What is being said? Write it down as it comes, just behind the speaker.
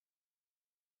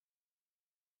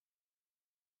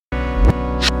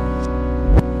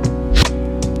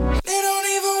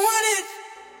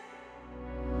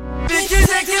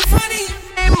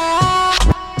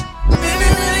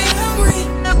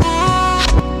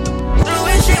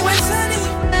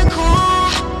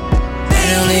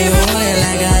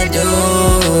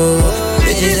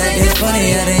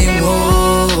funny how they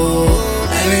move.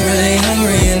 I be really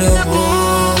hungry in the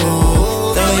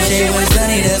pool. Throwing shade when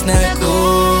sunny, that's not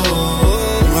cool.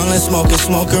 Rollin',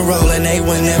 smoking, rollin', they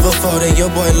would never folded. Your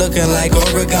boy looking like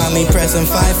origami, pressing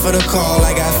 5 for the call.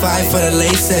 I got 5 for the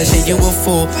late session. You a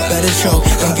fool, better choke,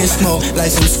 don't get smoked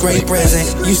like some scrape resin.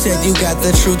 You said you got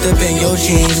the truth up in your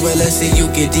jeans. Well, let's see you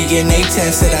get DNA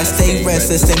tested. I stay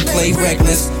restless and play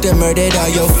reckless. They murdered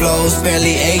all your flows,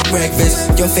 barely ate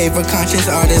breakfast. Your favorite conscious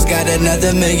artist got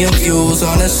another 1,000,000 views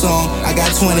on a song. I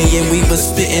got 20 and we was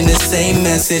spitting the same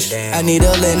message. I need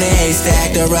a in a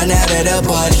haystack to run out of the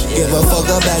bunch. Give a fuck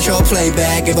about your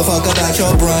playback, give a fuck about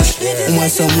your brunch.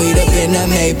 Want some weed up in the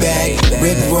Maybach.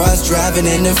 Rick Ross driving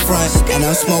in the front, and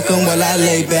I'm smoking while I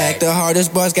lay back. The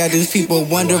hardest bars got these people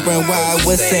wondering why I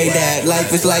would say that.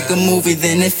 Life is like a movie,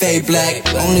 then it fade black.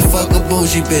 Only fuck a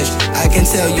bougie bitch, I can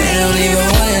tell you. I don't even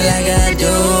want it like I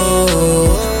do.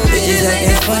 Bitches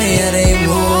acting funny how they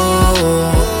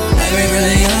move. I be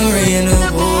really hungry in the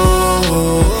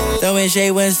pool. Throwing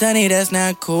shade when sunny, that's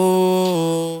not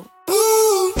cool.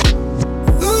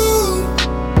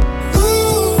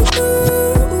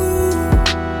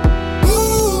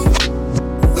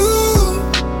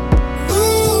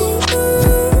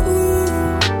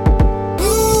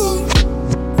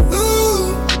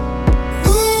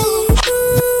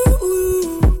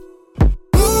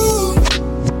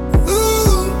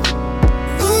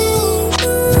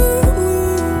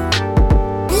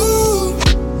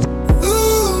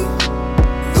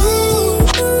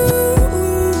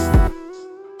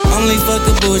 Only fuck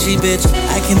a bougie bitch,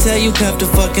 I can tell you cuffed a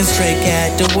fucking stray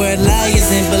cat. The word liars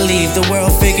and believe, the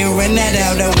world figuring that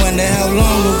out. I wonder how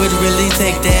long it would really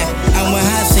take that. I'm with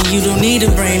Hops and you don't need a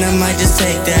brain, I might just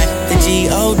take that. The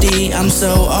G-O-D, I'm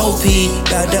so OP,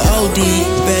 about the O-D,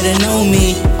 better know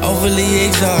me. Overly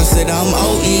exhausted, I'm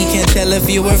O-E, can't tell if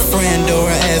you a friend or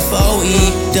a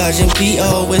F-O-E. Dodging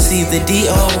P-O, it's either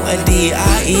D-O or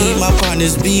D-I-E. My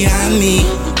partner's behind me,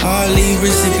 hardly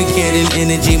reciprocating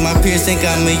energy. My peers think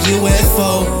I'm a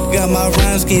UFO. Got my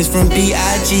rhyme schemes from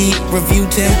B.I.G. Review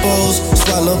tempos,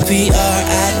 swallow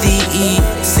P-R-I-D-E.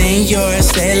 Senor,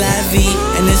 c'est la vie,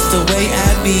 and it's the way I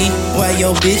be. Why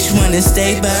your bitch wanna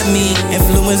stay by me?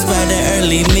 Influenced by the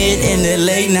early, mid, and the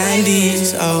late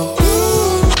 90s. Oh.